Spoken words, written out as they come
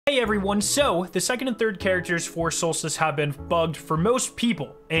Hey everyone, so the second and third characters for Solstice have been bugged for most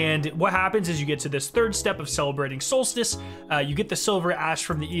people, and what happens is you get to this third step of celebrating Solstice, you get the silver ash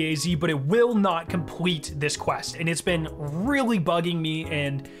from the EAZ, but it will not complete this quest, and it's been really bugging me,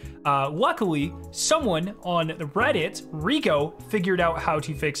 and luckily someone on the Reddit, Rico, figured out how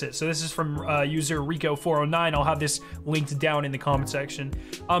to fix it. So this is from user Rico409. I'll have this linked down in the comment section.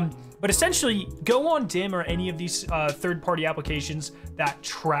 But essentially, go on Dim or any of these third-party applications that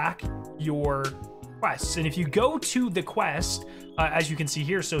track your quests. And if you go to the quest, as you can see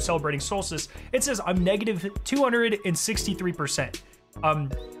here, so celebrating Solstice, it says I'm negative 263%.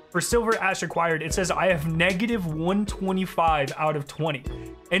 For silver ash acquired, it says I have negative 125 out of 20.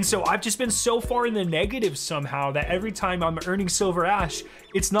 And so I've just been so far in the negative somehow that every time I'm earning silver ash,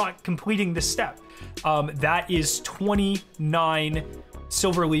 it's not completing the step. That is 29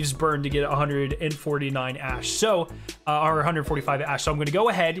 silver leaves burned to get 149 ash, so or 145 ash. So I'm going to go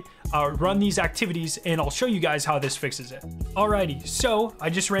ahead, run these activities, and I'll show you guys how this fixes it. Alrighty, so I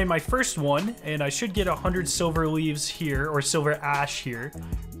just ran my first one, and I should get 100 silver leaves here, or silver ash here.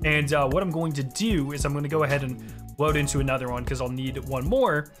 And what I'm going to do is I'm going to go ahead and load into another one because I'll need one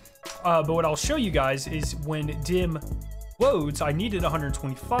more. But what I'll show you guys is when Dim loads, I needed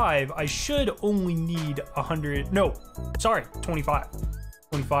 125. I should only need 100. No, sorry, 25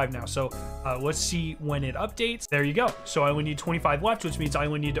 now. So let's see when it updates. There you go. So I only need 25 left, which means I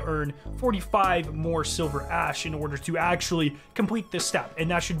only need to earn 45 more silver ash in order to actually complete this step.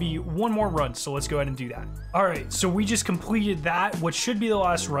 And that should be one more run. So let's go ahead and do that. All right, so we just completed that, what should be the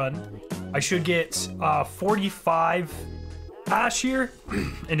last run. I should get 45 ash here,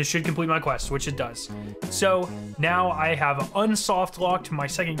 and it should complete my quest, which it does. So now I have unsoft locked my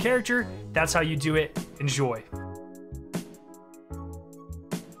second character. That's how you do it. Enjoy.